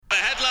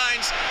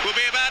will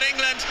be about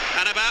England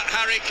and about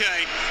Harry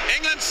Kane.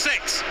 England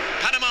 6,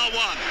 Panama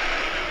 1.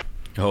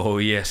 Oh,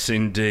 yes,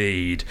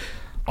 indeed.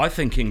 I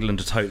think England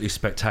are totally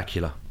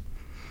spectacular.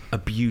 A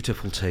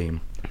beautiful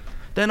team.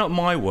 They're not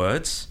my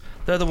words.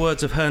 They're the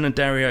words of Hernan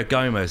Dario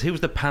Gomez. He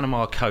was the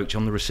Panama coach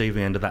on the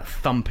receiving end of that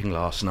thumping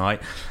last night.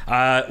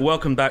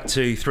 Welcome back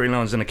to Three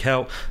Lions and a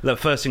Celt. Look,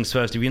 first things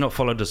first, if you've not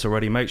followed us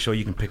already, make sure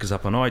you can pick us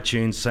up on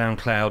iTunes,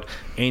 SoundCloud,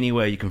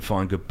 anywhere you can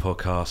find good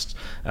podcasts.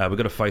 We've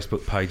got a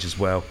Facebook page as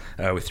well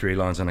with Three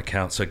Lions and a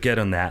Celt, so get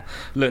on that.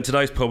 Look, in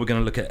today's pod, we're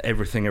going to look at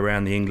everything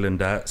around the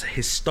England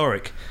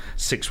historic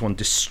 6-1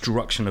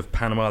 destruction of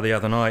Panama the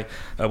other night.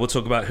 We'll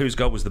talk about whose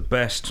goal was the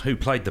best, who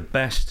played the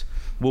best,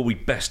 will we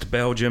best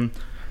Belgium,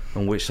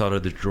 on which side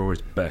of the draw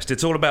is best.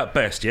 It's all about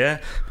best, yeah?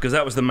 Because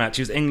that was the match.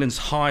 It was England's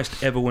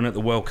highest ever win at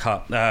the World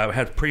Cup. We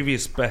had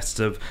previous bests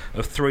of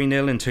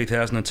 3-0 in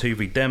 2002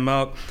 v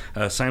Denmark.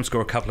 Same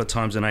score a couple of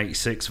times in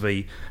 86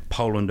 v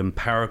Poland and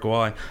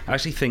Paraguay. I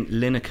actually think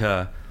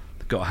Lineker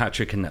got a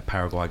hat-trick in that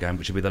Paraguay game,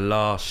 which would be the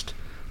last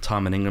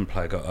time an England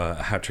player got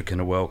a hat-trick in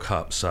a World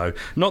Cup. So,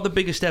 not the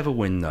biggest ever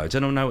win, though. Does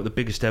anyone know what the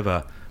biggest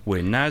ever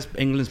win? Now's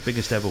England's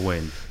biggest ever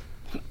win.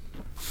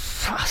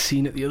 I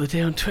seen it the other day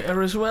on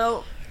Twitter as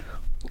well.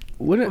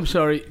 I'm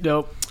sorry,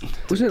 no.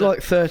 Wasn't it like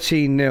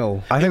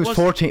 13-0? I think it was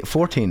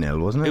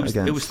 14-0, wasn't it?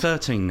 It was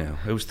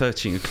 13-0. It was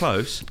 13.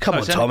 Close. Come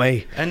on,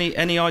 Tommy.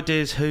 Any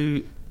ideas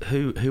who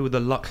were the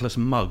luckless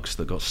mugs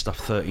that got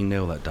stuffed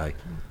 13-0 that day?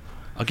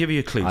 I'll give you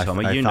a clue,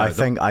 Tommy. I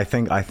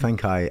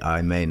think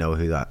I may know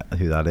who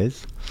that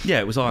is. Yeah,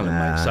 it was Ireland,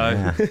 mate. So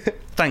yeah.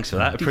 Thanks for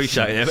that.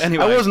 Appreciate it.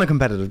 Anyway, it wasn't a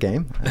competitive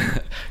game.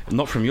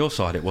 Not from your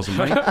side, it wasn't,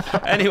 mate.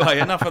 Anyway,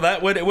 enough of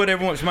that. Where did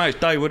everyone watch the match?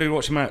 Dave, where did you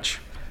watch the match?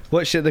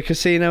 Watched it at the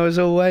casino as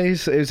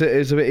always. It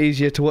was a bit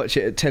easier to watch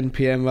it at 10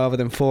 p.m. rather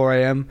than 4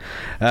 a.m.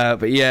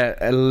 But yeah,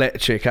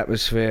 electric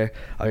atmosphere.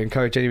 I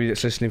encourage anybody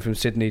that's listening from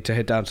Sydney to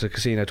head down to the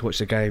casino to watch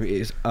the game. It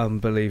is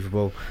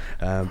unbelievable.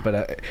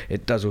 But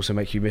it does also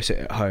make you miss it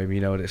at home.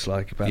 You know what it's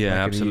like back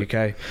in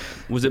the UK.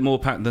 Was it more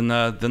packed than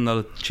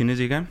the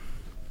Tunisia game?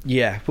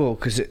 Yeah, well,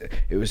 because it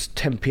was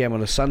 10 p.m.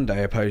 on a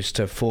Sunday opposed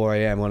to 4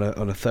 a.m. on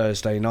a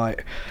Thursday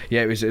night.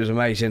 Yeah, it was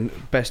amazing.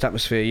 Best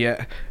atmosphere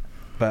yet.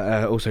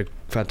 But also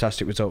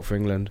fantastic result for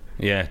England.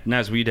 Yeah,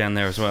 Naz, were you down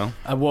there as well?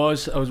 I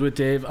was with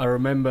Dave. I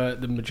remember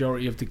the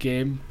majority of the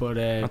game, but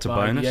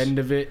by the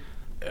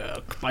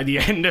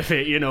end of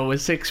it, you know, with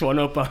 6-1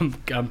 up,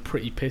 I'm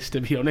pretty pissed,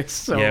 to be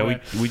honest. So, yeah,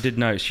 we did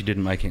notice you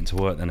didn't make it into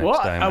work the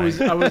next day. I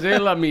was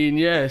ill. I mean,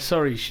 yeah.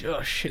 Sorry.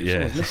 Oh shit.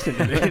 Yeah. Someone's listening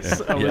to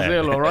this. I was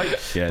ill. All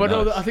right. Yeah, but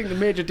no, I think the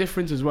major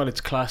difference as well.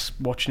 It's class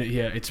watching it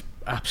here. It's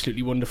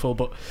absolutely wonderful.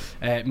 But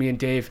me and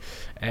Dave,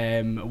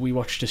 we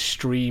watched a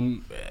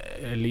stream.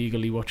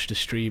 Illegally watched a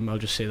stream. I'll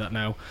just say that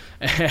now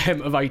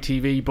of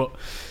ITV, but.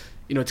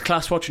 You know, it's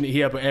class watching it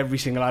here, but every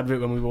single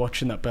advert when we were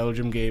watching that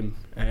Belgium game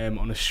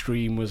on a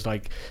stream was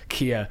like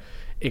Kia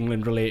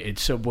England related,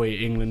 Subway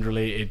England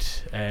related,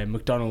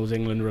 McDonald's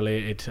England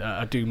related.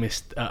 I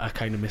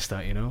kind of miss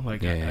that, you know,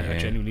 like I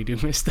genuinely do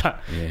miss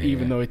that,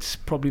 even though it's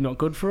probably not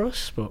good for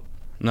us. But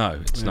no,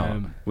 it's not.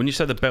 When you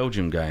say the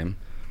Belgium game,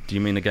 do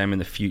you mean the game in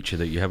the future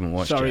that you haven't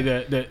watched? Sorry,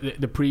 yet?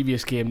 the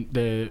previous game,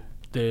 the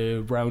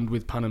round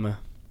with Panama,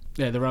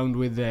 the round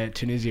with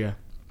Tunisia.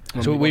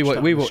 So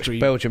we watched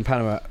Belgium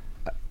Panama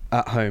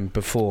at home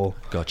before.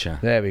 Gotcha.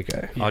 There we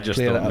go. I just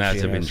thought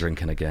Naz had been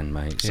drinking again,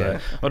 mate. So,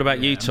 what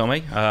about you, Tommy?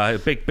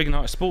 Big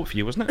night of sport for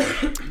you, wasn't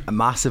it? A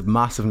massive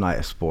night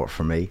of sport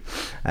for me.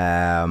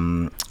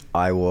 You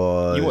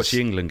watched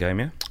the England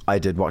game, yeah? I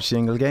did watch the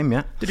England game,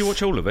 yeah. Did you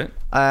watch all of it?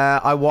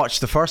 I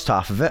watched the first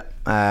half of it.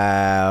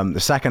 The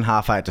second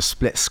half I had to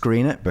split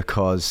screen it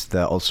because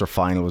the Ulster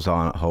final was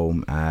on at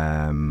home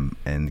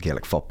in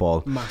Gaelic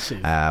football.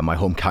 Massive. My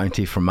home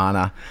county,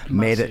 Fermanagh,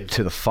 made it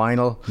to the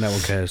final. No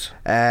one cares.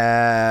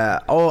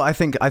 I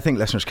think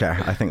listeners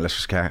care.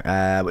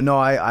 But no,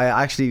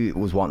 I actually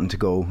was wanting to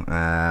go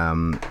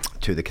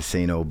to the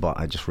casino, but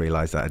I just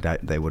realised that I doubt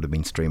they would have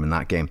been streaming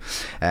that game.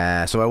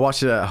 So I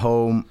watched it at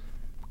home.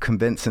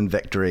 Convincing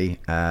victory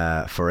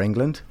for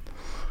England.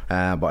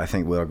 But I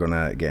think we're going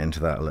to get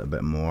into that a little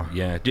bit more.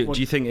 Yeah. Do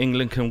you think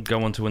England can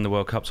go on to win the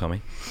World Cup,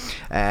 Tommy?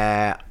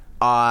 I'm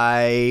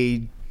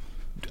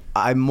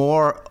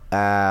more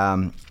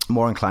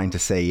inclined to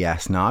say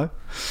yes now.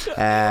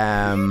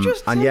 You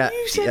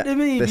said to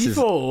me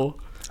before.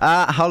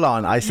 Hold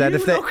on. I said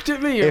you looked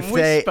at me and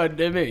whispered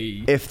to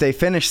me. If they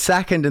finish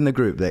second in the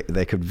group,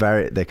 they could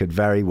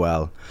very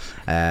well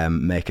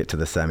make it to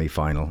the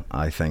semi-final.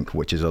 I think,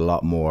 which is a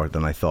lot more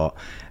than I thought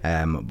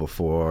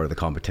before the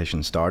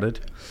competition started.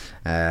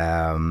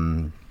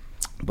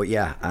 But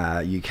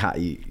yeah,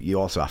 you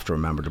also have to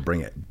remember to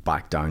bring it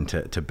back down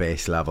to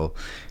base level.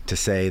 To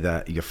say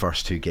that your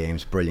first two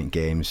games, brilliant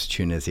games,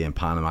 Tunisia and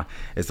Panama,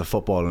 is the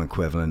footballing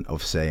equivalent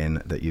of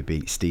saying that you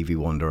beat Stevie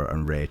Wonder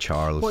and Ray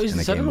Charles. What is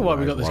this? I don't know why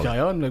we got this guy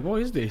on. Like,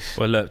 what is this?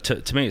 Well, look,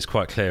 to me it's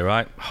quite clear,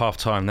 right? Half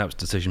time, that was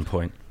decision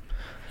point.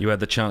 You had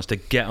the chance to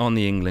get on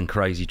the England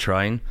crazy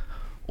train,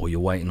 or you're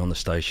waiting on the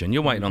station.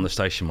 You're waiting on the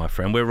station, my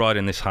friend. We're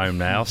riding this home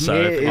now. So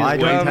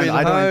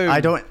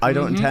I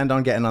don't intend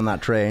on getting on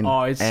that train.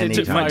 Oh, it's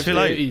too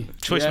late.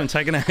 Choiceman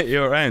taking it at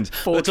your end.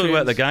 Let's talk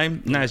about the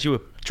game. Naz, you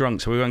were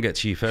drunk, so we won't get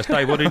to you first.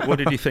 Dave, what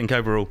did you think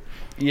overall?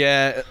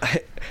 Yeah, do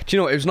you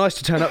know what? It was nice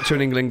to turn up to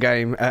an England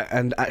game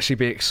and actually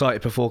be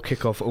excited before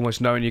kickoff, almost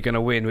knowing you're going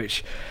to win,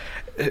 which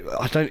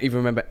I don't even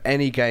remember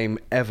any game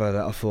ever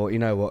that I thought, you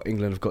know what,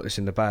 England have got this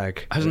in the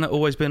bag. Hasn't that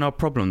always been our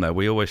problem, though?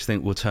 We always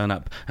think we'll turn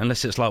up,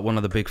 unless it's like one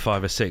of the big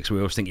 5 or 6, we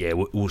always think, yeah,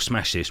 we'll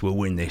smash this, we'll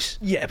win this.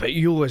 Yeah, but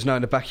you always know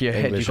in the back of your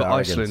head you've got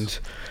Iceland.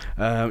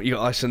 You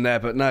got Iceland there,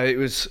 but no, it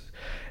was...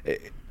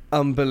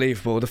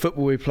 unbelievable. The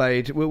football we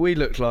played, we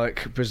looked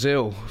like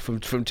Brazil from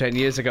 10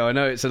 years ago. I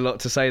know it's a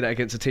lot to say that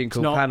against a team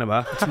called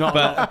Panama. It's not,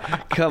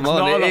 but come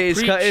on, it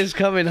is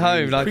coming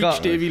home. Preach,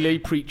 Davy Lee,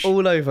 preach.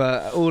 All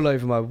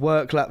over my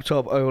work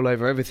laptop, all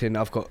over everything.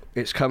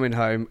 It's coming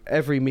home.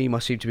 Every meme I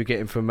seem to be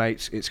getting from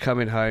mates, it's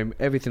coming home.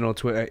 Everything on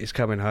Twitter is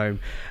coming home.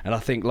 And I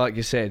think, like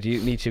you said,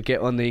 you need to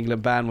get on the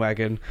England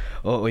bandwagon,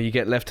 or you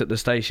get left at the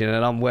station.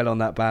 And I'm well on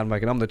that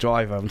bandwagon. I'm the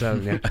driver, I'm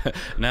telling you.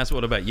 Naz,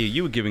 what about you?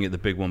 You were giving it the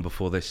big one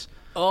before this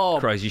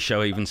crazy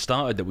show even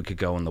started that we could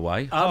go on the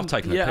way. I've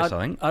taken a piss, I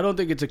think. I don't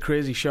think it's a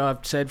crazy show.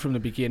 I've said from the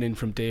beginning,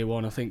 from day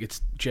one, I think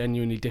it's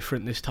genuinely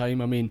different this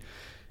time. I mean,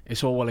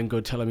 it's all well and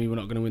good telling me we're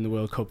not going to win the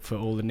World Cup for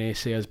all the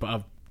naysayers, but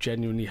I've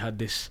genuinely had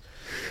this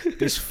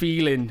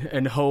feeling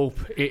and hope.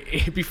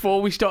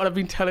 Before we started, I've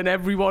been telling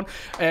everyone,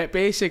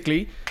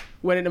 basically,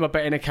 went into my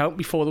betting account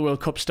before the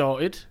World Cup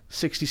started,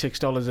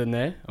 $66 in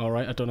there. All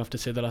right, I don't have to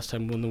say the last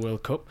time we won the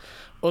World Cup.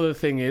 Other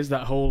thing is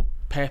that whole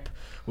Pep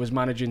was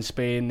managing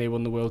Spain, they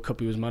won the World Cup.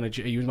 He was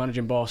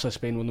managing Barca,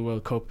 Spain won the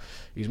World Cup.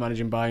 He was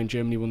managing Bayern,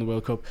 Germany won the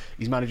World Cup.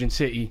 He's managing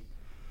City.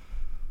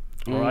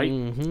 All right.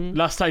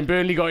 Last time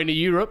Burnley got into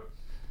Europe,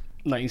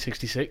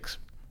 1966.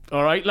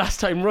 All right. Last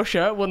time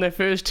Russia won their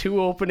first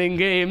 2 opening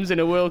games in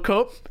a World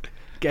Cup.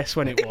 Guess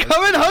when it was?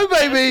 Coming home,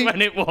 baby. Guess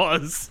when it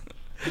was?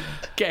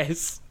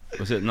 Guess.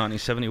 Was it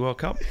 1970 World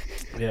Cup?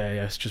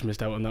 Yeah, it's just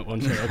missed out on that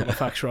one. So I got my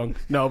facts wrong.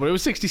 No, but it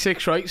was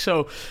 66, right?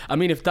 So, I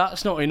mean, if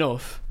that's not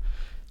enough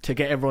to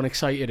get everyone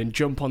excited and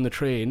jump on the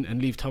train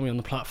and leave Tommy on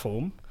the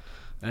platform.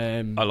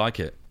 I like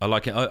it.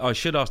 I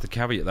should ask the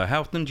caveat, though.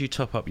 How often do you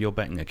top up your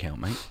betting account,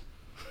 mate?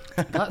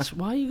 That's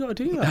why you got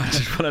to do that. I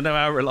just want to know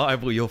how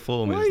reliable your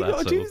form is. Why you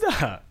got to do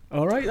that?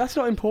 All right, that's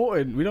not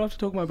important. We don't have to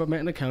talk about my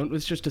betting account.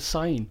 It's just a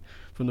sign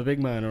from the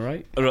big man, all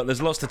right? All right,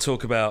 there's lots to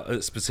talk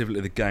about, specifically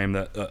the game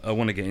that I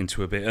want to get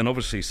into a bit, and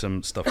obviously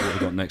some stuff that we've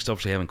got next.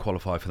 Obviously, having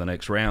qualified for the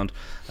next round,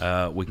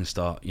 we can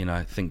start,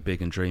 think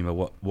big and dream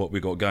of what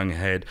we've got going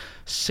ahead.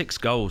 6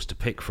 goals to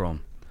pick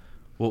from.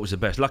 What was the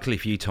best? Luckily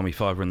for you, Tommy,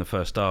 5 were in the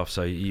first half,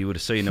 so you would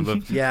have seen them.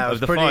 Of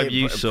the 5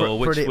 you saw,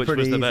 which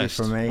was the best?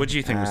 For me. What do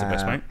you think was the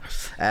best, mate?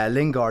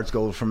 Lingard's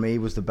goal for me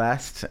was the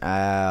best.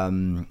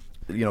 6-1,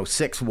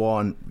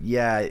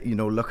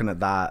 looking at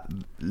that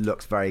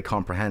looks very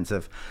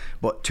comprehensive,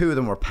 but 2 of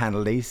them were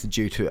penalties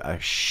due to a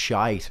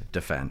shite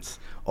defence,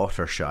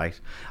 utter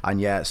shite.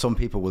 And yeah, some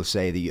people will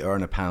say that you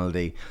earn a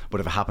penalty, but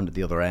if it happened at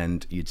the other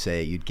end, you'd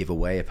say you'd give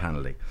away a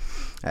penalty.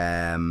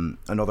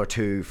 Another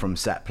 2 from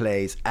set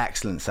plays,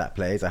 excellent set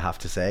plays, I have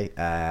to say.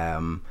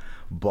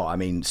 But I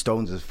mean,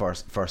 Stones'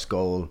 first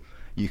goal,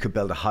 you could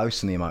build a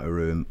house in the amount of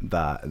room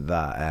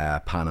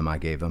that Panama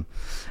gave them.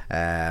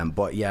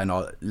 But yeah,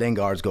 no,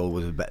 Lingard's goal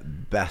was the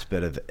best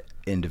bit of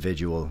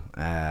individual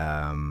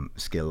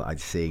skill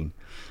I'd seen,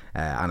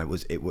 and it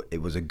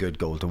was a good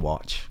goal to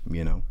watch.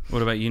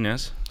 What about you,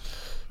 Naz?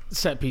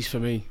 Set piece for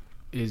me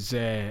is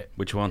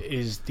which one?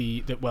 Is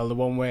the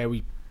one where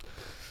we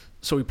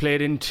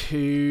played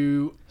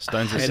into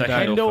Stones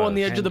Hendo on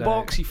the edge of the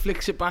box. He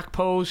flicks it back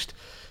post.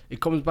 It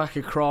comes back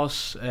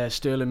across.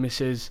 Sterling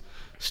misses.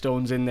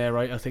 Stones in there,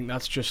 right? I think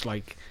that's just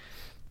like,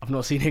 I've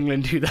not seen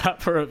England do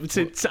that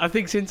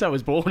since I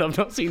was born. I've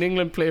not seen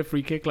England play a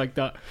free kick like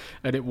that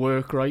and it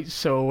work, right?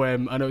 So I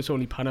know it's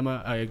only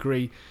Panama. I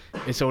agree,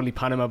 it's only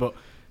Panama, but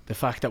the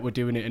fact that we're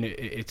doing it and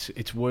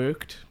it's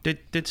worked. Did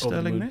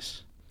Sterling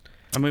miss?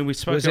 I mean, we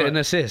spoke. Was it an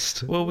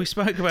assist? Well, we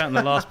spoke about in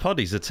the last pod.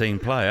 He's a team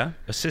player.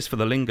 Assist for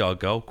the Lingard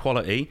goal,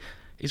 quality.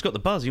 He's got the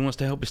buzz. He wants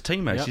to help his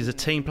teammates. Yep. He's a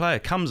team player.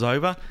 Comes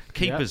over,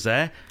 keeper's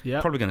there.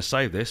 Yep. Probably going to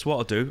save this. What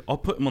I'll do, I'll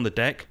put him on the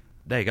deck.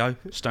 There you go.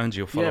 Stones,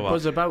 you'll follow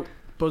up.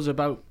 Buzz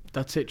about.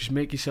 That's it. Just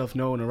make yourself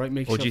known, all right?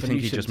 Or do you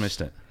think he just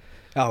missed it?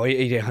 Oh,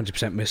 he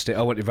 100% missed it.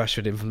 I wanted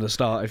Rashford in from the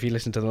start, if you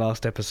listen to the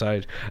last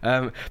episode.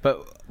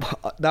 But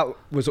that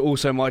was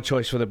also my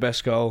choice for the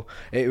best goal.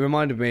 It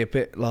reminded me a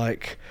bit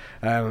like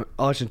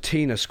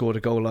Argentina scored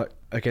a goal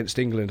against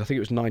England. I think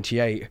it was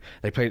 98.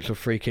 They played it to a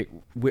free kick,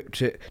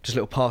 whipped it, just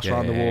a little pass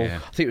around the wall.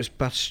 I think it was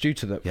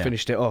Batistuta that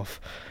finished it off.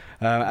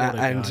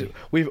 And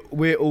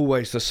we're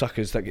always the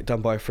suckers that get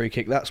done by a free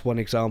kick. That's one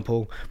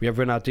example. We have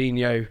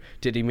Ronaldinho.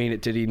 Did he mean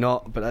it? Did he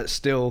not? But that's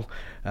still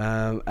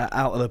out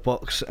of the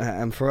box.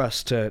 And for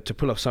us to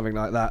pull off something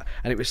like that,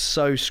 and it was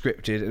so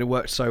scripted and it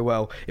worked so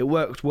well. It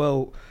worked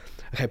well.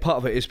 Okay, part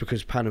of it is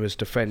because Panama's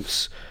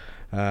defence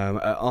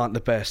aren't the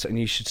best, and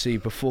you should see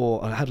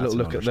before. I had a little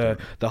look at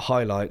the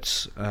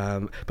highlights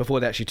before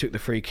they actually took the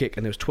free kick,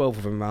 and there was 12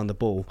 of them around the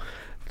ball.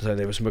 So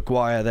there was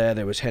Maguire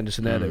there was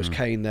Henderson there was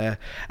Kane there,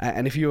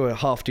 and if you're a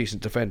half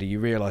decent defender, you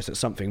realise that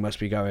something must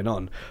be going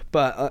on.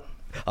 But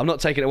I'm not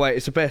taking it away.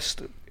 It's the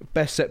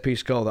best set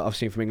piece goal that I've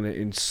seen from England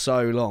in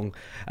so long,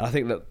 and I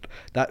think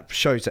that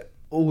shows that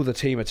all the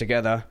team are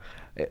together.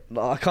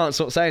 I can't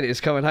stop saying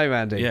it's coming home,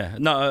 Andy. Yeah,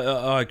 no,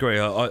 I agree.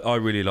 I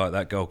really like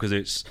that goal because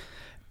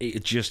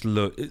it just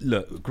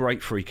look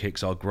great. Free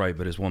kicks are great,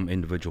 but it's one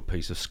individual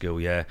piece of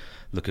skill. Yeah,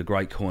 look, a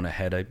great corner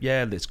header,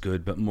 yeah, that's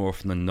good, but more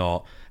often than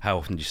not, how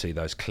often do you see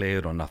those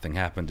cleared or nothing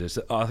happened?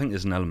 I think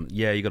there's an element,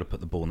 yeah, you got to put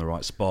the ball in the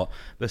right spot,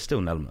 but there's still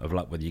an element of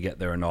luck whether you get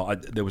there or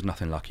not. There was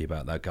nothing lucky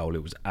about that goal.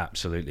 It was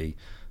absolutely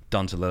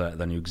done to the letter.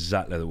 They knew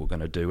exactly what we're going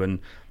to do, and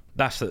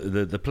that's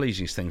the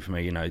pleasingest thing for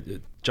me. You know,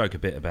 joke a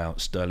bit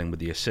about Sterling with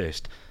the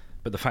assist,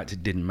 but the fact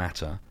it didn't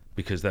matter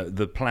because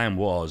the plan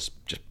was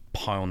just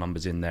pile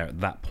numbers in there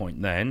at that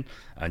point then,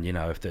 and you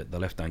know, if the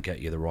left don't get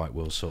you, the right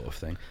will, sort of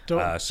thing.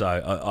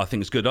 So I think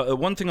it's good.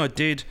 One thing I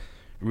did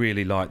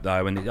really like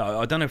though, and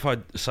I don't know if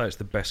I'd say it's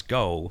the best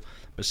goal,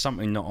 but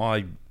something that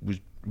I was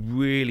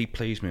really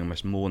pleased me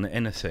almost more than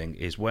anything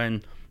is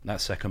when that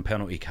second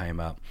penalty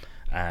came up.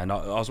 And I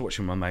was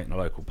watching my mate in a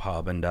local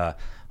pub, and I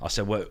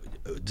said, well,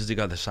 does he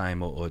go the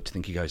same, or do you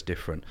think he goes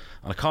different?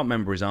 And I can't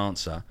remember his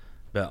answer,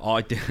 but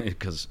I did,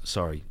 because,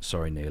 sorry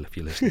Neil, if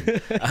you're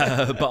listening,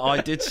 but I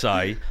did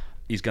say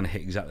he's going to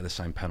hit exactly the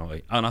same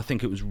penalty. And I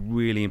think it was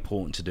really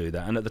important to do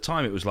that. And at the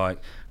time it was like,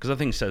 because I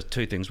think it says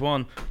two things.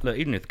 One, look,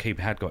 even if the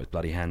keeper had got his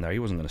bloody hand there, he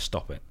wasn't going to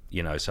stop it,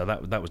 you know, so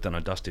that was done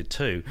and dusted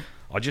too.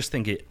 I just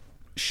think it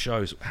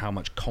shows how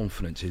much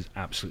confidence is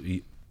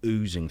absolutely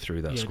oozing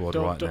through that squad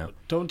now.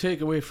 Don't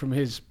take away from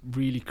his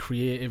really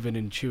creative and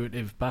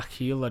intuitive back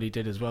heel that he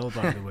did as well,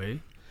 by the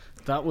way.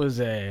 That was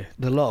the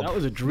lob. That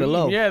was a dream. The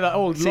lob. Yeah, that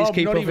old lob,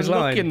 not even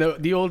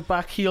looking, the old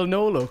back heel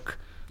no look.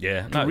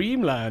 Yeah,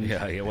 Dreamland.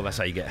 Yeah, well, that's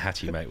how you get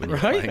Hattie, mate, when you're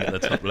playing at the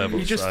top level.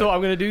 You just thought,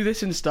 I'm going to do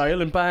this in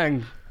style, and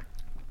bang.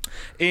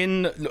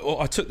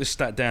 I took this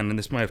stat down, and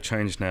this may have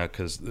changed now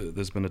because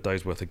there's been a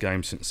day's worth of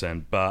games since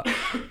then, but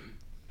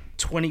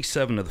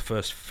 27 of the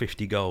first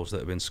 50 goals that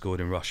have been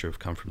scored in Russia have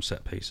come from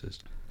set pieces,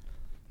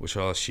 which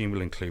I assume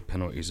will include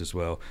penalties as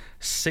well.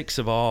 6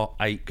 of our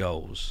 8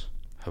 goals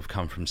have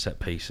come from set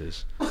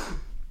pieces.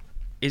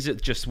 Is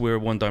it just we're a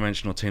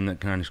one-dimensional team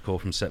that can only score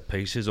from set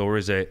pieces, or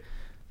is it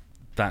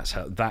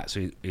that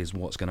is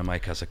what's going to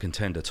make us a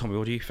contender? Tommy,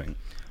 what do you think?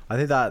 I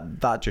think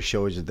that just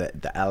shows you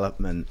the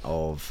element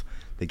of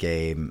the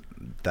game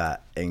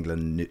that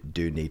England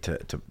do need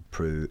to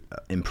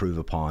improve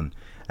upon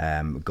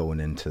going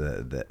into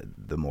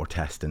the more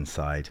testing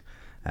side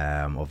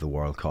of the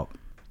World Cup.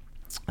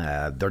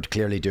 They're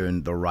clearly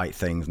doing the right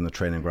things in the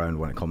training ground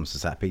when it comes to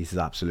set pieces,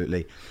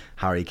 absolutely.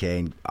 Harry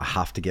Kane, I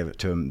have to give it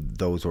to him.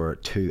 Those were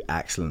 2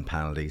 excellent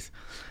penalties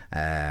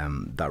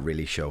that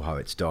really show how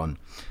it's done.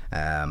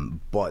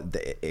 But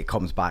it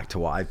comes back to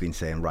what I've been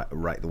saying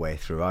right the way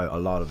throughout. A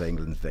lot of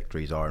England's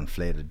victories are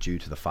inflated due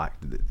to the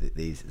fact that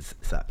these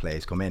set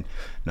plays come in.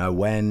 Now,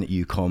 when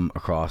you come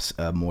across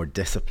a more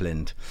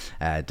disciplined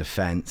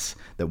defence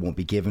that won't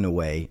be giving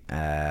away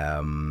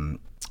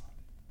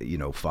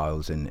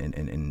fouls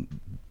in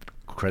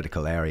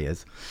critical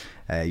areas,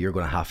 you're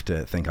going to have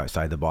to think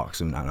outside the box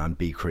and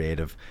be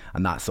creative,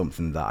 and that's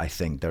something that I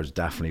think there's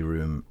definitely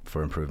room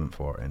for improvement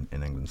for in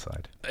England's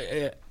side.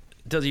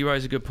 Does he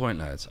raise a good point,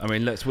 lads? I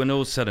mean, when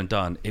all's said and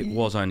done, it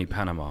was only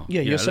Panama.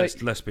 Yeah,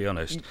 let's be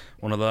honest.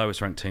 One of the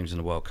lowest ranked teams in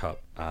the World Cup.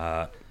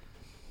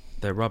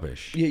 They're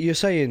rubbish. You're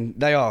saying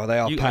they are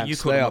pants. You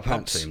called they them are a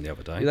pants. team the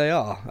other day. They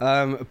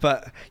are,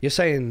 but you're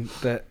saying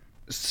that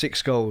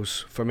 6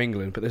 goals from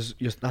England, but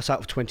that's out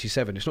of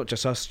 27. It's not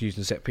just us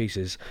using set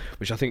pieces,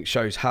 which I think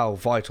shows how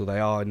vital they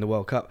are in the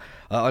World Cup.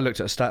 I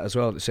looked at a stat as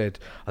well that said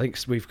I think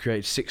we've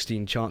created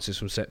 16 chances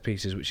from set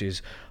pieces, which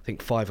is I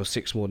think 5 or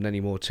 6 more than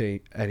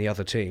any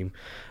other team.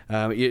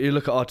 You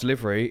look at our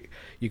delivery.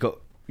 You've got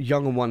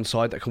Young on one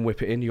side that can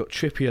whip it in. You've got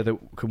Trippier that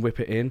can whip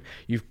it in.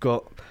 You've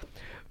got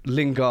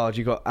Lingard.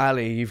 You've got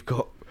Ali. You've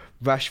got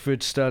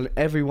Rashford, Sterling,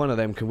 every one of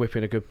them can whip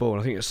in a good ball, and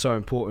I think it's so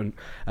important.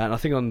 And I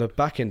think on the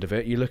back end of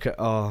it, you look at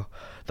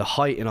the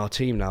height in our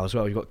team now as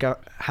well. You've got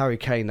Harry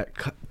Kane,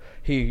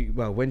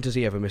 when does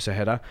he ever miss a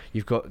header?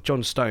 You've got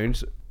John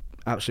Stones,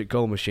 absolute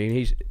goal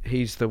machine.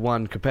 He's the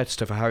one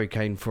competitor for Harry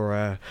Kane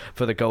for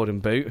the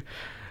Golden Boot.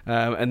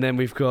 And then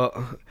we've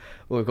got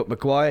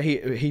Maguire.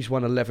 He's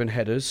won 11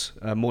 headers,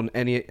 more than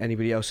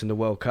anybody else in the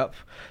World Cup.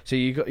 So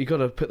you got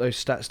to put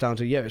those stats down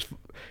to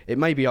it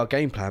may be our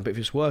game plan, but if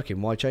it's working,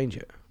 why change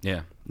it?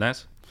 Yeah,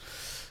 Naz?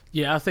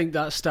 Yeah, I think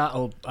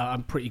that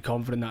I'm pretty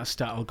confident that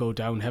stat will go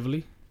down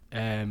heavily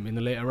in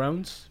the later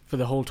rounds for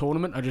the whole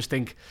tournament. I just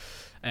think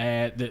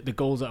the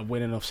goals that are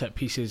winning off set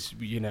pieces,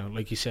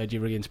 like you said,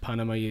 you're against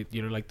Panama,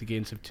 you're like the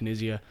games of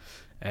Tunisia,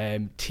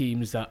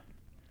 teams that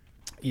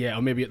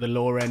are maybe at the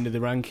lower end of the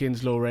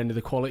rankings, lower end of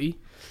the quality.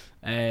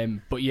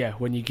 But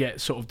when you get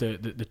sort of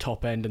the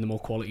top end and the more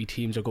quality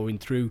teams are going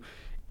through,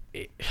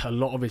 a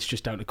lot of it's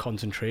just down to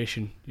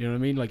concentration. You know what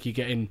I mean? Like you're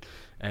getting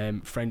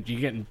you're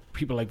getting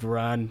people like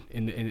Varane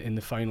in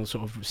the final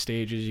sort of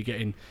stages. You're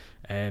getting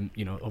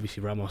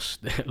obviously Ramos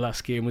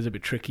last game was a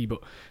bit tricky, but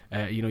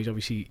he's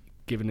obviously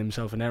given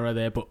himself an error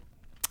there. But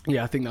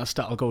yeah, I think that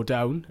stat will go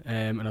down,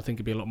 and I think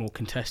it'll be a lot more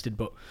contested.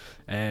 But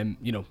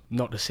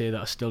not to say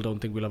that I still don't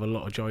think we'll have a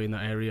lot of joy in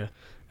that area.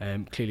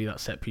 Clearly,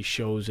 that set piece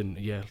shows, and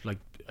like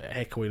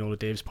echoing all of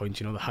Dave's points,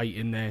 the height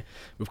in there.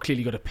 We've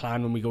clearly got a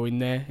plan when we go in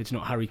there. It's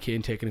not Harry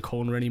Kane taking a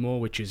corner anymore,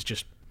 which is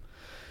just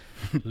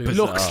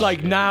looks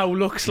like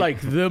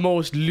the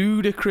most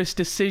ludicrous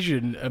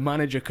decision a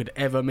manager could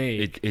ever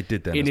make. It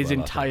did then in his well,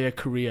 entire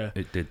career.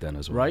 It did then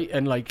as well, right?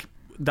 And like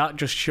that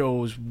just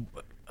shows.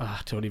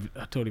 I don't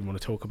even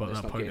want to talk about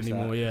that point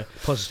anymore. Yeah,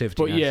 positivity.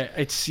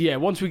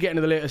 But once we get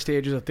into the later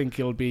stages, I think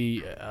there'll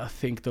be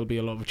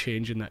a lot of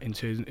change in that in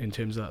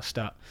terms of that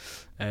stat.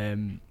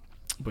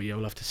 But yeah,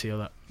 we'll have to see how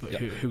that.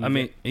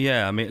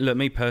 Look,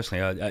 me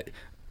personally,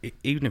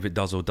 even if it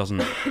does or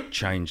doesn't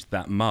change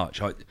that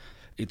much,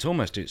 it's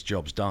almost its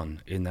job's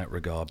done in that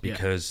regard,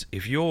 because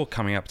if you're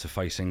coming up to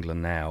face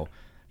England now,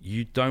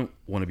 you don't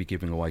want to be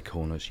giving away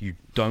corners, you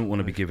don't want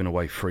to be giving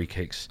away free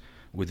kicks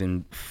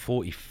within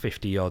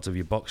 40-50 yards of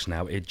your box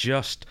now. It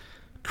just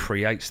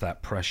creates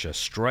that pressure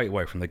straight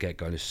away from the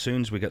get-go as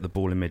soon as we get the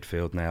ball in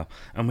midfield now.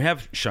 And we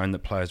have shown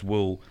that players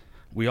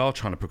we are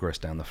trying to progress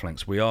down the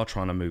flanks, we are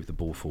trying to move the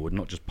ball forward,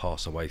 not just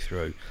pass away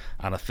through.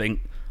 And I think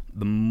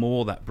the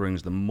more that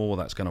brings, the more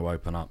that's going to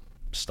open up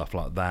stuff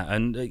like that.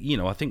 And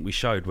I think we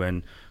showed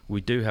when we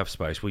do have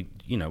space, we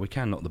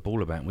can knock the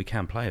ball about and we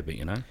can play a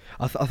bit.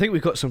 I think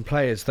we've got some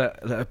players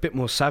that are a bit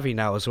more savvy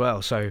now as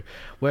well. So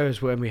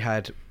whereas when we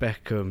had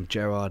Beckham,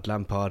 Gerrard,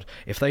 Lampard,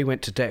 if they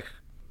went to deck,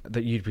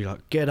 that you'd be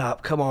like, get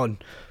up, come on,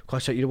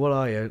 what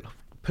are you,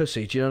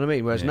 pussy? Do you know what I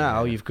mean? Whereas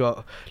now you've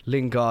got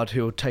Lingard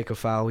who'll take a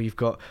foul, you've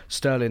got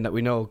Sterling that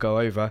we know will go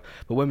over,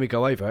 but when we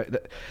go over,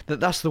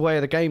 that's the way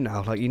of the game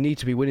now. Like, you need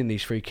to be winning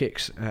these free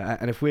kicks,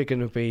 and if we're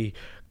going to be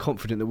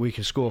confident that we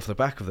can score off the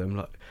back of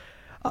them,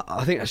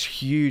 I think that's a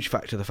huge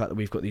factor, the fact that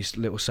we've got these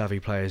little savvy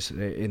players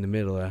in the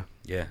middle there.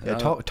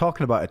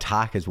 Talking about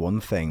attack is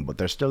one thing, but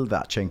there's still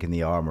that chink in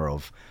the armour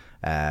of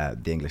the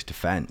English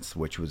defence,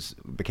 which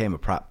became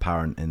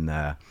apparent in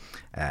the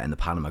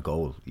Panama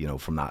goal,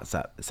 from that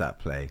set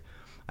play.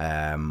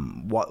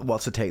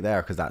 What's the take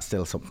there? Because that's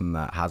still something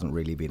that hasn't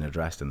really been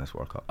addressed in this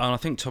World Cup. And I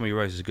think Tommy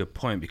raises a good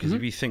point, because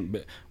if you think,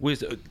 the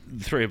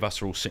three of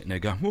us are all sitting there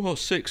going, "Whoa,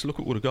 6! Look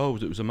at all the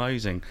goals! It was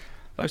amazing."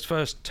 Those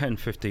first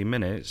 10-15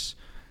 minutes,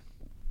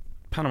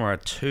 Panama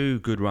had two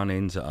good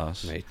run-ins at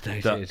us.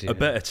 A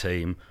better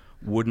team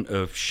wouldn't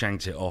have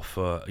shanked it off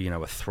for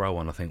a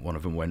throw-on. I think one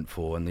of them went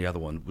for, and the other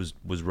one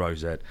was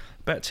Rosette.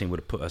 A better team would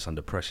have put us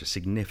under pressure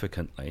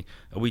significantly.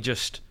 Are we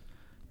just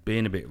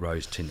being a bit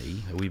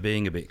rose-tinny? Are we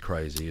being a bit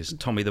crazy? Is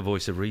Tommy the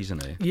voice of reason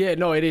here? Yeah,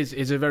 no, it is.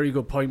 It's a very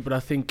good point, but I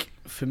think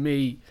for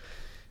me,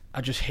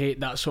 I just hate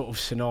that sort of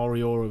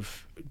scenario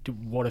of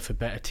what if a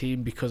better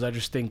team, because I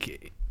just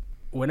think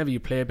whenever you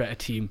play a better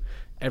team,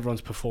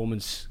 everyone's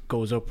performance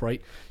goes up, right?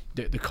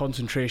 The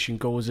concentration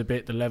goes a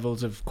bit, the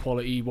levels of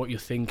quality, what you're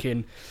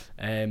thinking.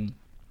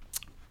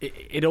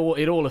 It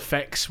all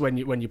affects when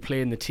you're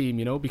playing the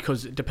team,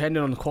 because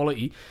depending on the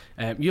quality,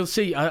 you'll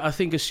see. I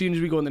think as soon as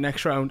we go in the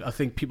next round, I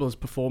think people's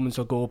performance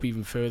will go up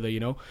even further,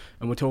 And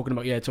we're talking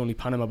about it's only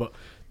Panama, but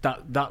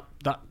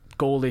that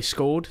goal they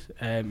scored,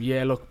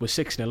 look, we're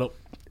 6-0 up.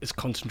 It's a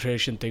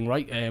concentration thing,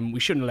 right? We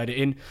shouldn't have let it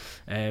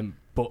in.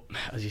 But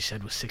as you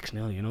said, we're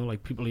 6-0.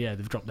 Like people,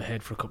 they've dropped their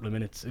head for a couple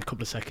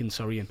of seconds,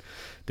 and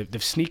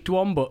they've sneaked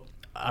one. But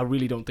I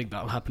really don't think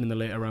that'll happen in the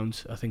later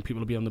rounds. I think people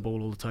will be on the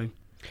ball all the time.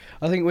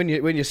 I think when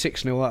you're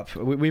 6-0 up,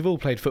 we've all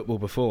played football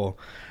before,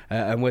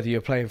 and whether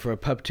you're playing for a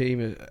pub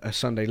team, a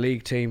Sunday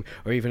league team,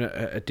 or even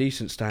a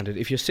decent standard,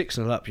 if you're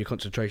 6-0 up, your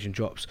concentration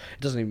drops.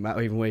 It doesn't even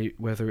matter even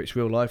whether it's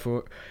real life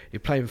or you're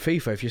playing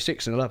FIFA. If you're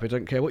 6-0 up, it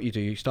doesn't care what you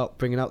do. You start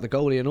bringing out the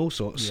goalie and all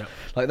sorts. Yeah.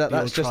 Like that.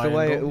 That's just the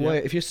way.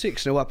 If you're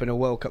 6-0 up in a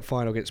World Cup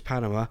final against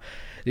Panama,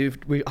 I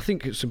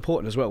think it's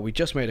important as well. We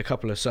just made a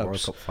couple of subs.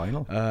 World Cup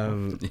final.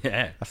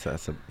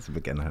 That's a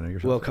beginner.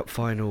 World Cup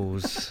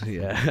finals.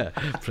 Yeah,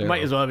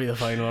 might as well be the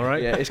final. All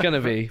right. Yeah, it's going to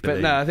be.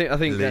 But no, I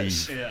think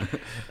that's. Yeah.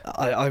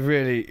 I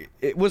really.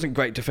 It wasn't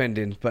great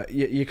defending, but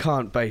you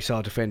can't base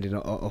our defending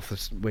off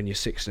when you're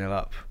 6-0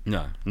 up.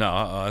 No,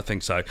 I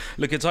think so.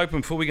 Look, it's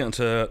open before we get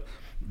into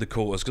the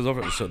quarters, because I've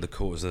already said the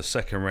quarters, the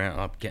second round.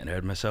 I'm getting ahead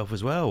of myself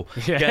as well.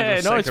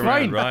 Yeah, no, it's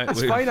fine. Right?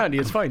 It's fine, Andy.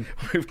 It's fine.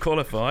 We've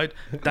qualified.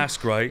 That's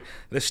great.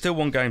 There's still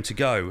one game to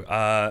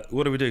go.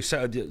 What do we do?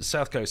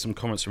 Southgate, some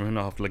comments from him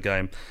after the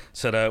game,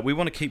 said, we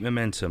want to keep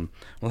momentum.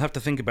 We'll have to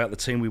think about the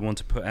team we want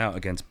to put out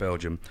against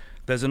Belgium.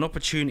 There's an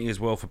opportunity as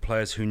well for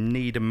players who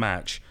need a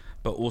match,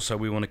 but also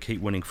we want to keep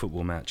winning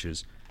football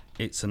matches.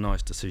 It's a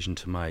nice decision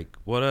to make.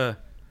 What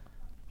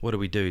do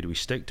we do? Do we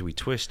stick? Do we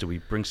twist? Do we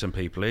bring some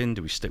people in?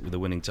 Do we stick with the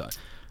winning time?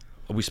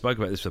 We spoke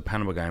about this for the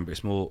Panama game, but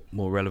it's more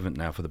relevant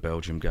now for the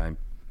Belgium game,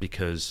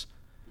 because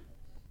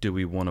do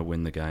we want to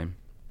win the game?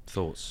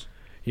 Thoughts?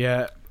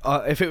 Yeah,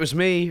 if it was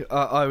me,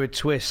 I would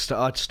twist.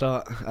 I'd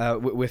start.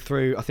 We're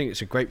through. I think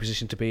it's a great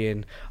position to be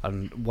in,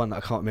 and one that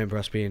I can't remember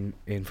us being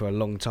in for a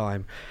long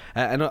time.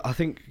 And I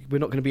think we're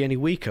not going to be any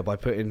weaker by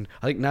putting.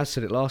 I think Naz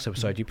said it last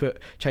episode.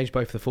 Change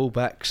both the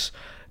fullbacks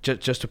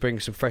just to bring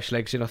some fresh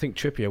legs in. I think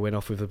Trippier went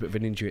off with a bit of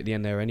an injury at the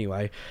end there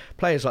anyway.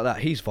 Players like that,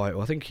 he's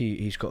vital. I think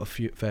he's got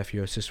fair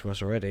few assists for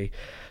us already.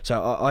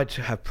 So I'd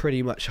have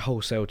pretty much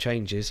wholesale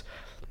changes.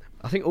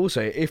 I think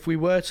also if we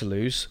were to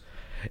lose.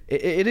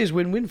 It is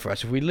win-win for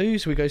us. If we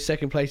lose, we go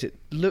second place. It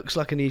looks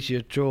like an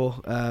easier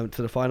draw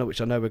to the final, which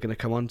I know we're going to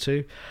come on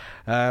to.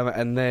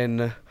 And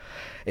then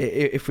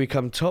if we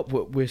come top,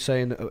 we're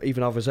saying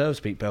even our reserves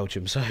beat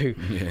Belgium. So, you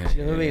know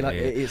what I mean? Like,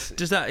 is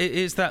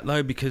that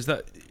though? Because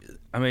that,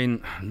 I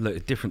mean,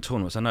 look, different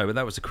tournaments, I know, but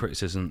that was the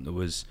criticism that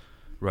was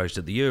raised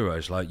at the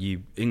Euros. Like,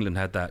 England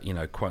had that,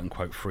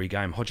 quote-unquote free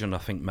game. Hodgson, I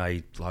think,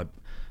 made like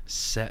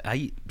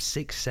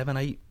 6, 7,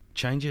 8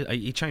 changes.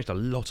 He changed a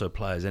lot of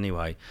players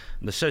anyway.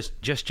 And the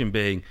suggestion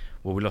being,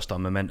 well, we lost our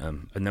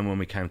momentum, and then when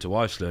we came to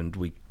Iceland,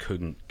 we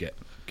couldn't get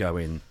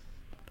going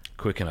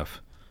quick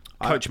enough.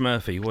 Coach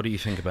Murphy, what do you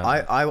think about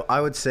that? I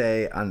would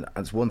say, and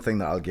it's one thing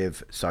that I'll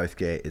give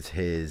Southgate, is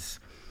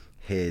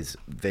his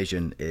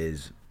vision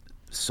is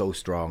so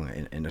strong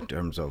in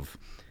terms of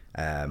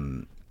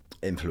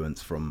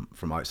influence from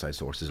outside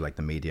sources like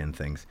the media and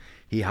things.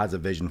 He has a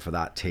vision for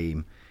that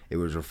team. It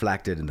was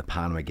reflected in the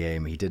Panama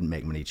game. He didn't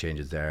make many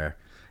changes there.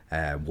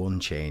 One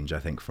change, I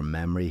think, from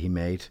memory he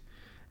made,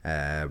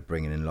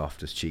 bringing in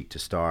Loftus-Cheek to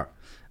start.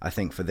 I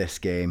think for this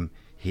game,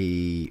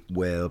 he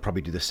will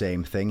probably do the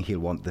same thing. He'll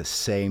want the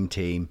same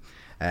team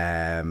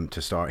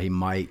to start. He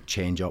might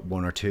change up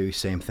one or two,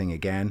 same thing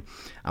again.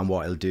 And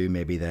what he'll do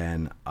maybe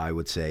then, I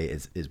would say,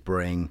 is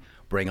bring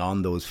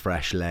on those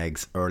fresh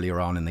legs earlier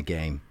on in the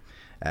game.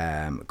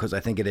 Because I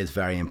think it is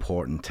very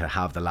important to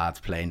have the lads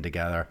playing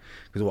together.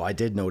 Because what I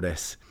did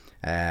notice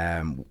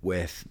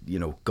with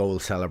goal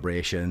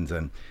celebrations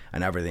and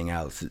everything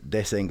else,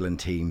 this England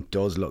team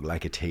does look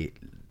like a team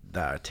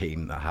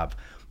that have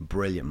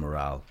brilliant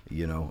morale,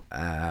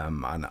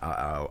 and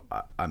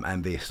I'm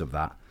envious of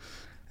that.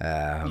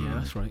 Yeah,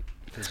 that's right.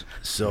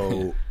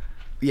 So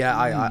yeah,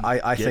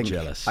 I think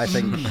jealous. I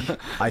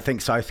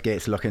think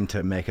Southgate's looking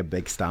to make a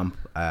big stamp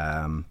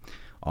on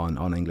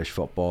English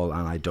football,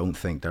 and I don't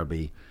think there'll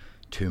be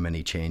too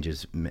many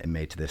changes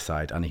made to this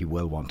side, and he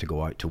will want to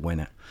go out to win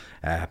it.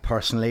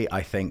 Personally,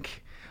 I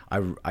think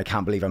I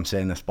can't believe I'm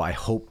saying this, but I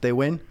hope they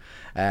win,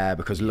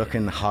 because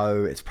looking how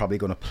it's probably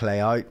going to play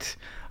out,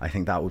 I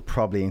think that would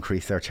probably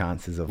increase their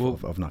chances of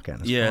not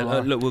getting this. Yeah,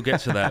 look, we'll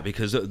get to that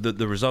because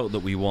the result that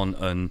we want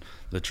and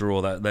the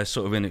draw, that they're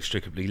sort of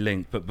inextricably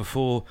linked. But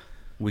before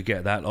we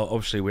get that,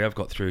 obviously we have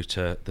got through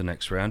to the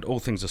next round. All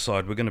things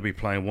aside, we're going to be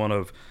playing one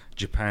of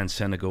Japan,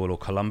 Senegal or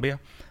Colombia.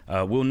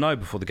 We'll know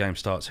before the game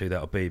starts who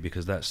that'll be,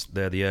 because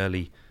they're the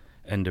early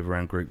end of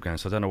round group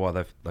games. So I don't know why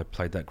they've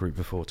played that group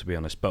before, to be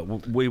honest.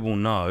 But we will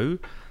know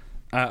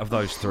out of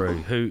those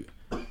three who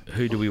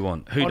do we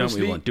want, who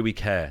honestly, don't we want, do we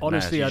care?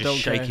 Honestly, I don't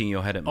care. Shaking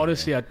your head at me.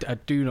 Honestly, I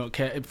do not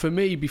care. For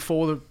me,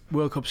 before the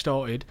World Cup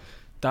started,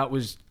 that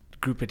was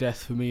group of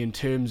death for me in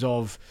terms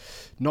of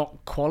not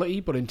quality,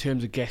 but in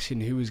terms of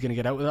guessing who was going to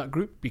get out of that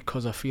group,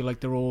 because I feel like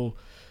they're all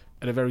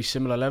at a very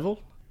similar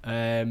level.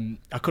 I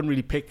couldn't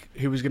really pick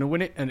who was going to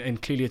win it,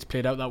 and clearly it's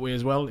played out that way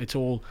as well. It's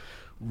all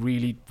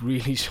really,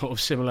 really sort of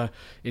similar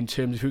in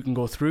terms of who can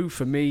go through.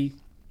 For me,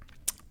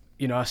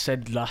 I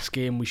said last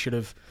game we should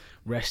have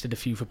rested a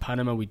few for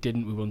Panama. We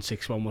didn't. We won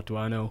 6-1. What do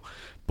I know?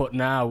 But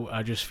now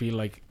I just feel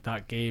like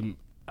that game,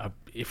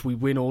 if we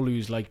win or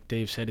lose, like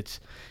Dave said,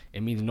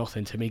 it means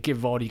nothing to me. Give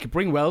Vardy, you could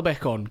bring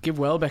Welbeck on. Give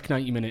Welbeck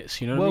 90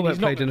 minutes. Welbeck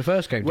played in the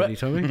first game, didn't he,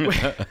 Tommy?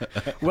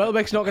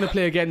 Welbeck's not going to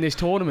play again this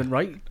tournament,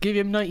 right? Give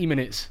him 90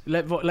 minits.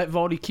 Let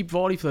Vardy, keep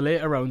Vardy for the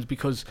later rounds,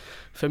 because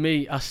for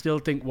me, I still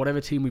think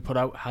whatever team we put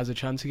out has a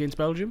chance against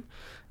Belgium.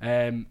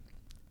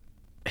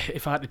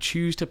 If I had to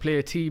choose to play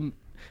a team,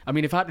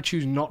 if I had to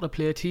choose not to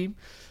play a team,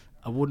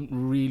 I wouldn't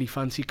really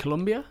fancy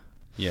Colombia.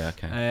 Yeah,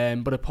 okay.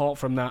 But apart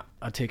from that,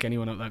 I'd take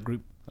anyone out of that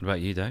group. What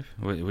about you, Dave?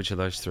 Which of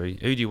those three?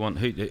 Who do you want?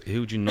 Who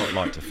would you not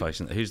like to face?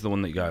 Who's the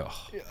one that you go?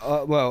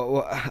 Oh.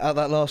 Well, out of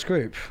that last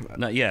group.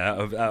 No, yeah,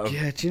 out of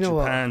do you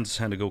know Japan,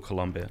 Senegal,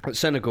 Colombia. At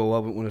Senegal, I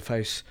wouldn't want to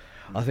face.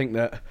 I think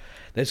that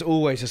there's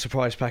always a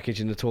surprise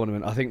package in the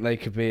tournament. I think they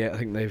could be. I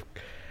think they've.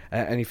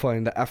 And you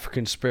find the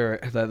African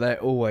spirit, that they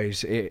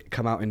always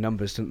come out in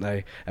numbers, don't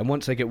they? And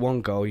once they get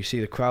one goal, you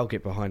see the crowd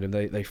get behind them.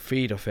 They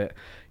feed off it.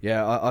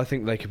 Yeah, I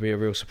think they could be a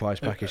real surprise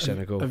package,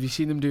 Senegal. Have you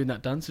seen them doing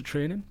that dance at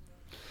training?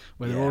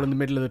 Where they're all in the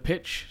middle of the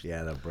pitch?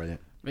 Yeah, they're brilliant.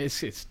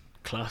 It's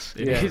class.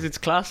 It is. It's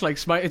class. Like,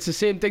 it's the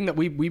same thing that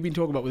we've been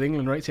talking about with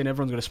England, right? Saying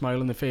everyone's got a smile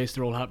on their face,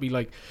 they're all happy.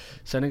 Like,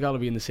 Senegal will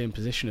be in the same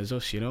position as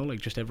us,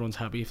 like just everyone's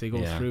happy if they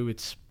go through.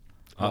 It's.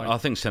 I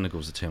think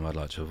Senegal's the team I'd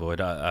like to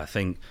avoid. I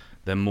think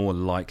they're more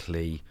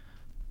likely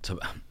to,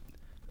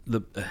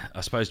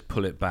 I suppose,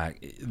 pull it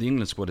back. The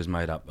England squad is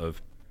made up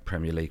of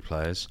Premier League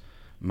players,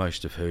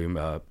 most of whom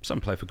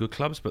some play for good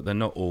clubs, but they're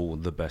not all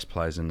the best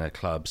players in their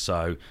clubs.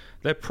 So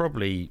they're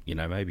probably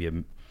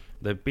maybe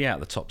they'd be out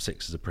the top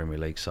 6 as a Premier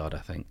League side, I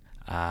think.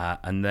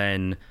 And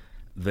then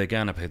they're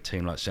going to play a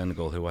team like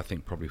Senegal, who I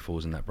think probably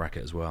falls in that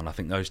bracket as well. And I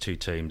think those two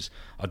teams,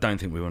 I don't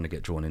think we want to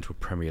get drawn into a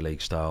Premier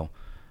League style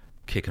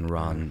kick and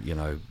run,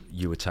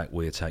 you attack,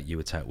 we attack, you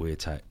attack, we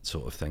attack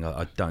sort of thing.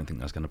 I don't think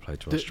that's going to play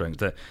to our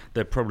strength.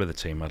 They're probably the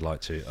team I'd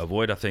like to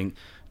avoid. I think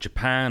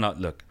Japan,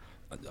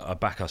 I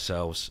back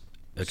ourselves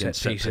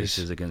against set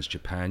pieces against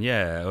Japan,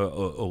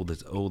 all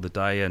the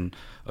day. And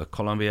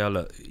Colombia,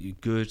 look,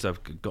 good.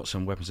 They've got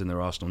some weapons in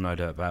their arsenal, no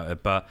doubt about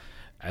it. But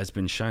as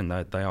been shown,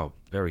 they are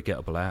very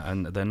gettable out,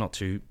 and they're not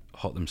too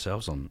hot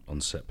themselves on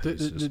set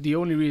pieces. The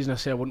only reason I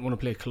say I wouldn't want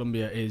to play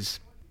Colombia is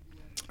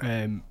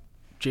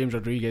James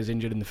Rodriguez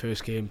injured in the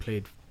first game,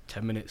 played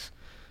 10 minutes.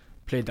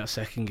 Played that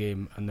second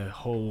game, and the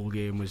whole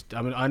game was.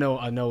 I mean, I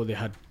know they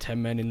had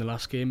 10 men in the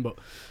last game, but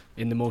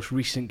in the most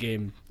recent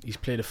game, he's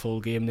played a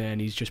full game there, and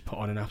he's just put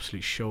on an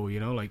absolute show.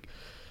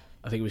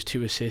 I think it was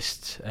 2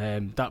 assists.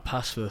 That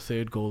pass for the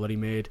third goal that he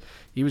made,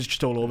 he was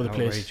just all over the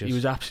place. He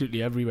was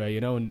absolutely everywhere,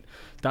 and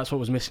that's what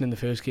was missing in the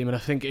first game. And I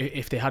think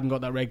if they hadn't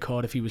got that red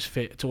card, if he was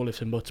fit, it's all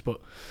ifs and buts.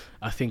 But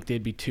I think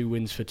they'd be 2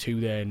 wins for 2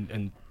 there,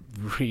 and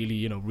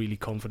really, really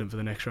confident for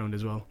the next round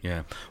as well.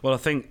 Yeah. Well, I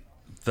think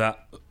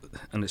that,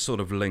 and it's sort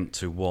of linked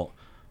to what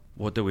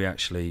do we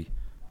actually,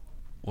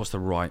 what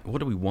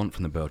do we want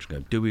from the Belgian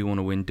game? Do we want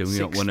to win? Do we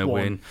not want to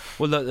win?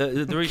 Well,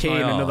 the reason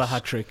Kane, I ask, another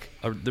hat-trick.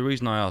 The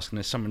reason I ask, and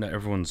it's something that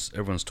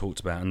everyone's talked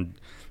about, and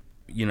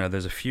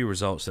there's a few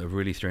results that have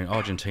really thrown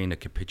Argentina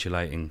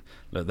capitulating.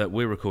 That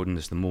we're recording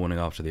this the morning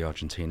after the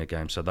Argentina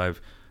game, so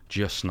they've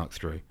just snuck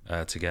through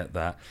to get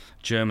that.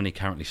 Germany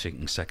currently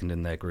sitting second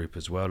in their group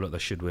as well. Look, they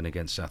should win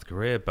against South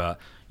Korea, but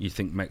you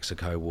think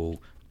Mexico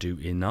will do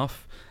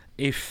enough?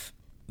 If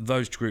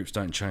those groups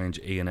don't change,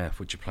 E and F,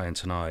 which are playing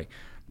tonight,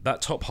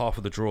 that top half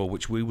of the draw,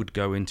 which we would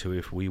go into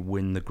if we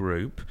win the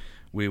group,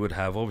 we would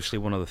have obviously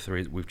one of the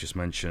 3 that we've just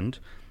mentioned.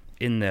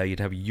 In there, you'd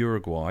have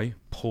Uruguay,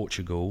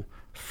 Portugal,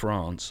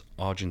 France,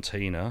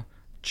 Argentina,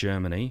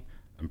 Germany,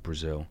 and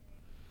Brazil.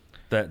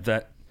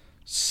 That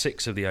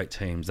 6 of the 8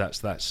 teams. Is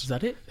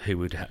that it?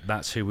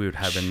 That's who we would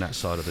have in that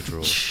side of the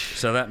draw.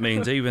 So that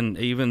means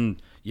even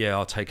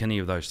I'll take any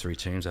of those 3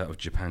 teams out of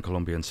Japan,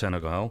 Colombia, and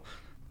Senegal.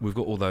 We've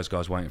got all those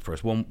guys waiting for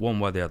us. One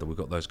way or the other, we've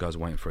got those guys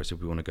waiting for us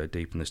if we want to go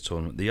deep in this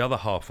tournament. The other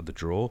half of the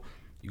draw,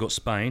 you got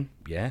Spain,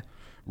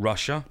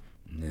 Russia,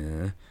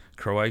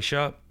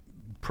 Croatia,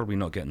 probably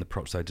not getting the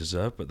props they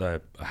deserve, but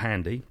they're a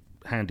handy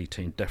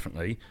team,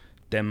 definitely.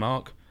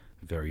 Denmark,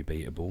 very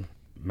beatable.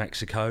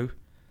 Mexico,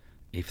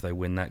 if they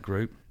win that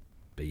group,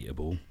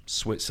 beatable.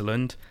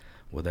 Switzerland,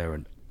 well, they're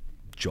a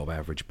job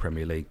average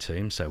Premier League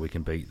team, so we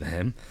can beat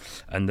them.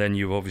 And then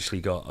you've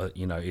obviously got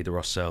either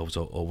ourselves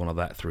or one of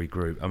that 3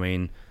 group. I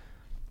mean,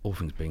 all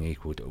things being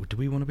equal, do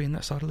we want to be in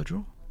that side of the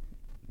draw?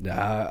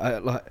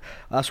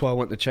 That's why I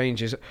want the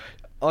changes.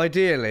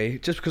 Ideally,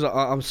 just because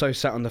I'm so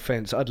sat on the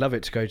fence, I'd love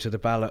it to go to the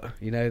ballot.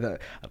 That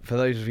for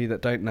those of you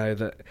that don't know,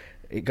 that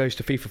it goes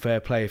to FIFA Fair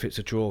Play if it's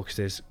a draw, because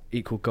there's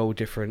equal goal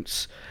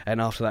difference,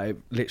 and after that it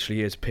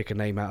literally is pick a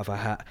name out of a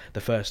hat.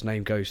 The first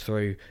name goes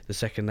through, the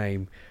second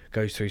name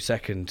goes through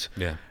second.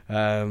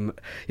 So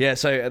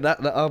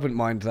that I wouldn't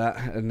mind that,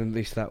 and at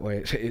least that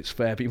way it's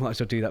fair, but you might as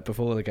well do that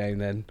before the game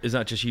then. Is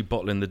that just you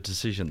bottling the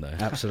decision there?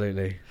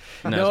 Absolutely.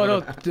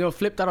 No,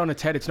 flip that on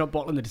its head. It's not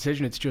bottling the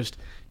decision, it's just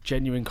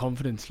genuine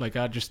confidence.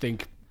 I just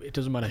think it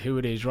doesn't matter who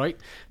it is, right?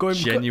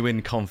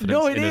 Genuine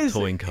confidence in a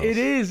toying cast. It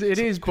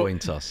is.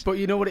 But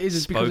you know what it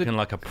is? Spoken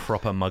like a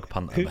proper mug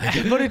punter.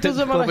 But it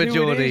doesn't matter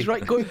who it is,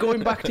 right?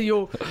 Going back to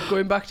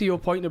your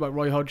point about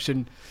Roy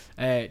Hodgson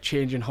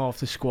changing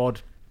half the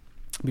squad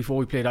before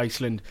we played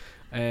Iceland,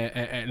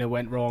 and it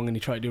went wrong, and he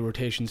tried to do a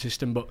rotation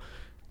system. But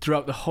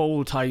throughout the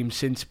whole time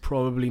since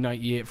probably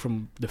 '98,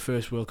 from the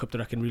first World Cup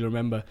that I can really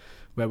remember,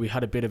 where we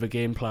had a bit of a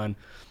game plan,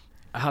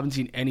 I haven't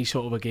seen any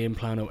sort of a game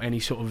plan or any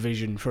sort of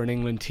vision for an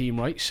England team,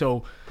 right?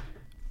 So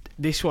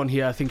this one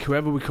here, I think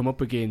whoever we come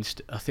up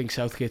against, I think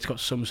Southgate's got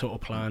some sort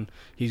of plan.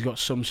 He's got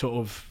some sort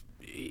of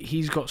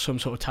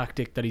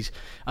tactic that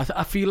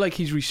I feel like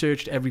he's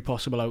researched every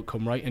possible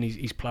outcome, right? And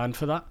he's planned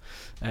for that.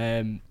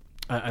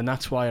 And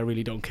that's why I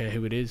really don't care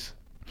who it is.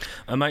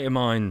 A mate of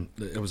mine,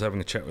 I was having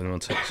a chat with him on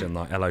text, and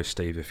hello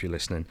Steve, if you're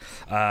listening.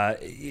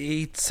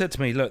 He said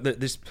to me, look,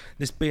 this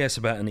BS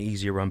about an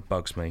easier run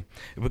bugs me.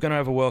 If we're going to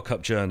have a World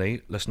Cup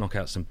journey, let's knock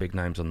out some big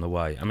names on the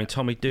way. I mean,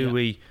 Tommy, do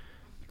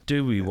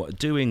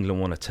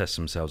England want to test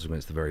themselves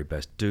against the very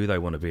best? Do they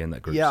want to be in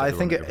that group? Yeah, I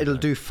think it'll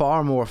do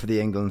far more for the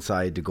England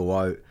side to go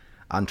out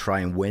and try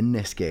and win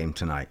this game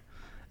tonight,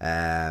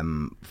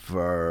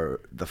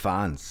 for the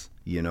fans.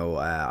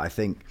 I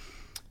think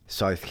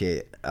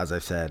Southgate, as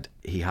I've said,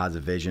 he has a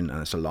vision,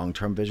 and it's a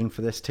long-term vision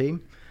for this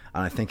team,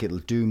 and I think it'll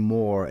do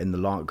more in the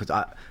long, because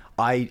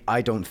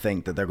I don't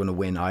think that they're going to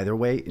win either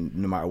way,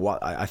 no matter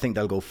what. I think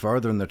they'll go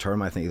further in the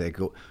term. I think they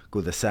go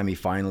the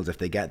semi-finals if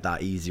they get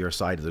that easier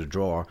side of the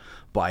draw,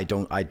 but I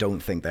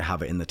don't think they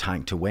have it in the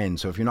tank to win.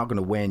 So if you're not going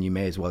to win, you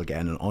may as well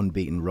get in an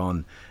unbeaten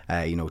run,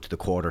 to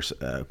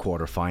the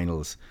quarter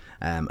finals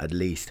at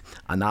least,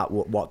 and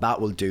what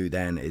that will do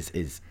then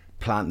is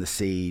planting the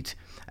seed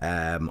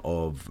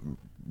of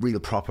real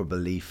proper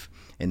belief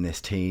in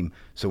this team.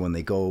 So when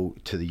they go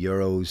to the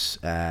Euros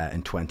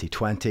in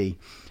 2020,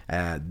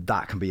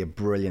 that can be a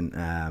brilliant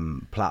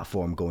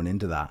platform going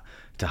into that,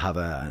 to have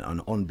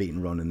an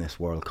unbeaten run in this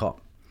World Cup.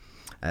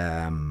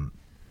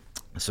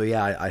 So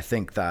yeah, I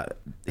think that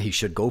he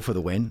should go for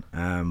the win,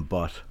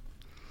 but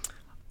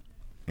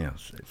you know,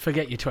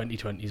 forget your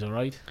 2020s, all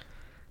right?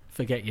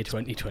 Forget your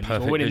 2020s.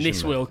 Perfect We're winning vision,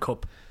 this mate. World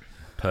Cup.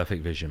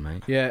 Perfect vision,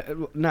 mate. Yeah,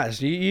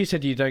 Naz, you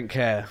said you don't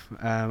care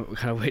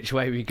kind of which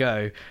way we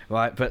go,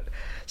 right? But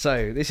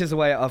so this is the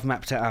way I've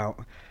mapped it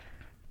out.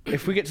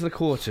 If we get to the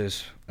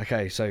quarters,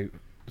 okay, so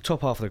the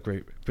top half of the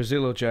group,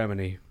 Brazil or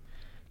Germany,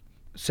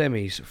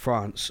 semis,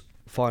 France,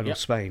 final, Yep.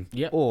 Spain,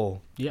 Yep.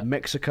 or Yep.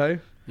 Mexico,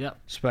 Yep.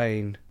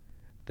 Spain,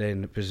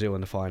 then Brazil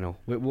in the final.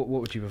 What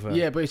would you prefer?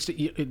 Yeah, but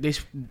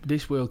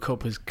this World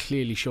Cup has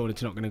clearly shown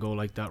it's not going to go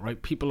like that, right?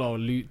 People are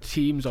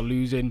teams are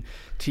losing,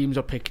 teams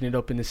are picking it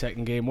up in the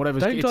second game. Whatever.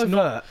 Don't it's divert.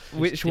 not.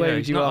 Which way would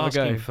he's you not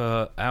rather asking go?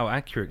 for how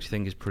accurate do you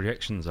think his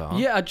projections are?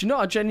 Yeah, I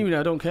genuinely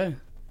I don't care.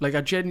 Like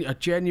I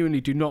genuinely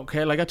do not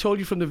care. Like I told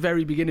you from the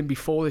very beginning,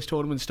 before this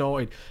tournament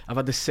started, I've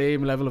had the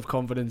same level of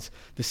confidence,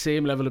 the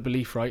same level of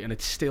belief, right? And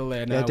it's still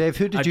there now. Yeah, Dave,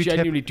 who did you I tip?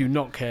 genuinely do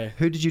not care.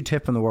 Who did you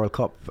tip in the World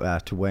Cup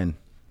to win?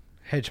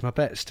 Hedge my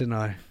bets, didn't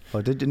I?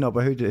 Oh, did you? No,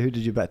 but who did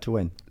you bet to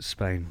win?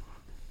 Spain.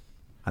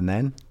 And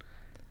then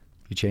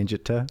you change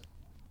it to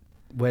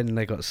When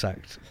they got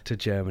sacked to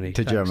Germany.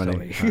 To Thanks,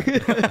 Germany. Tommy.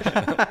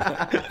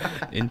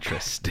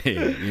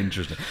 Interesting.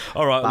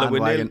 All right, look,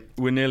 Bandwagon.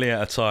 we're nearly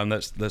out of time.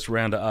 Let's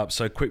round it up.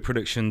 So, quick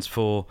predictions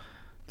for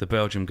the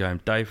Belgium game.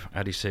 Dave,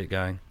 how do you see it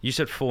going? You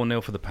said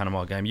 4-0 for the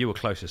Panama game. You were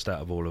closest out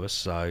of all of us,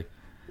 so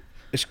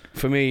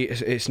For me,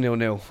 it's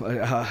 0-0.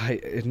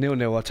 It's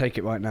 0-0. I'll take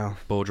it right now.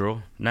 ball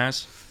draw.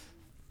 Naz?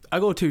 I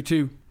go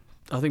 2-2.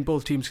 I think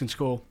both teams can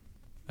score.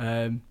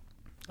 I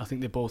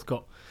think they both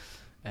got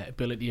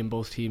ability in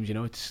both teams. You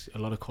know, it's a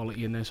lot of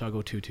quality in there. So I go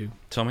 2-2.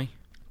 Tommy?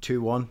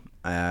 2-1.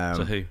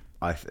 To who?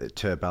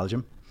 To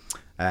Belgium.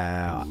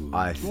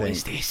 I think. What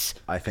is this?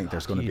 I think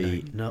there's going to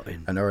be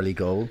nothing. an early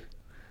goal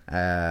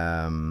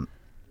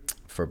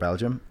for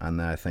Belgium,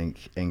 and I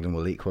think England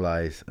will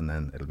equalise, and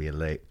then it'll be a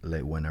late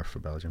winner for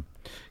Belgium.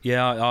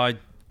 Yeah,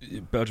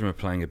 Belgium are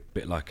playing a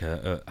bit like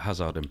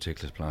Hazard in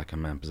particular is playing like a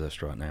man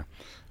possessed right now.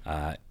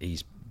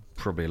 He's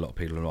probably, a lot of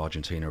people in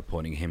Argentina are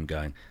pointing him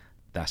going,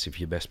 that's if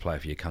you're best player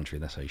for your country,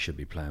 that's how you should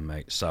be playing,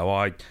 mate. So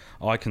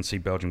I can see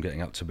Belgium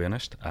getting up, to be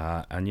honest.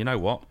 And you know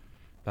what?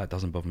 That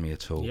doesn't bother me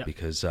at all, Yep.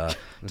 because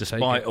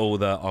despite all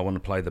that, I want to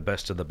play the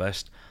best of the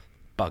best.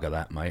 Bugger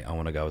that, mate. I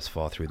want to go as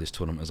far through this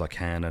tournament as I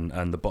can,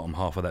 and the bottom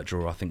half of that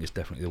draw, I think, is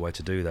definitely the way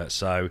to do that.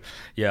 So,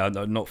 yeah,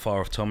 not far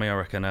off Tommy. I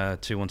reckon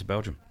 2-1 to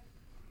Belgium.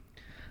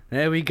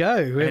 There we go.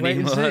 We're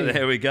waiting to see.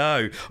 There we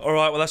go. All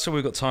right, well, that's all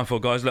we've got time for,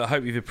 guys. Look, I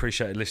hope you've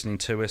appreciated listening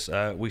to us.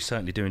 We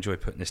certainly do enjoy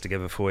putting this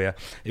together for you.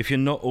 If you're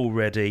not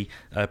already,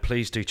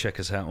 please do check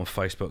us out on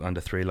Facebook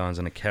under 3 Lines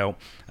and a Celt.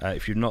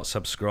 If you're not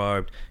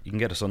subscribed, you can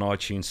get us on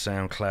iTunes,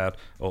 SoundCloud,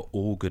 or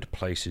all good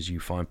places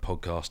you find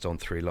podcasts on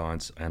 3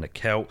 Lines and a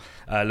Celt.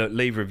 Look,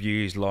 leave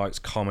reviews, likes,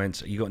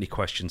 comments. You got any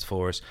questions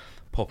for us,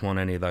 pop them on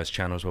any of those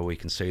channels where we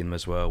can see them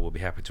as well. We'll be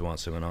happy to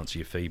answer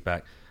your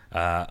feedback.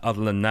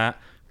 Other than that,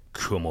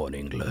 come on,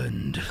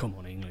 England. Come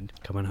on, England.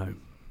 Coming home.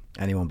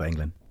 Anyone but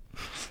England.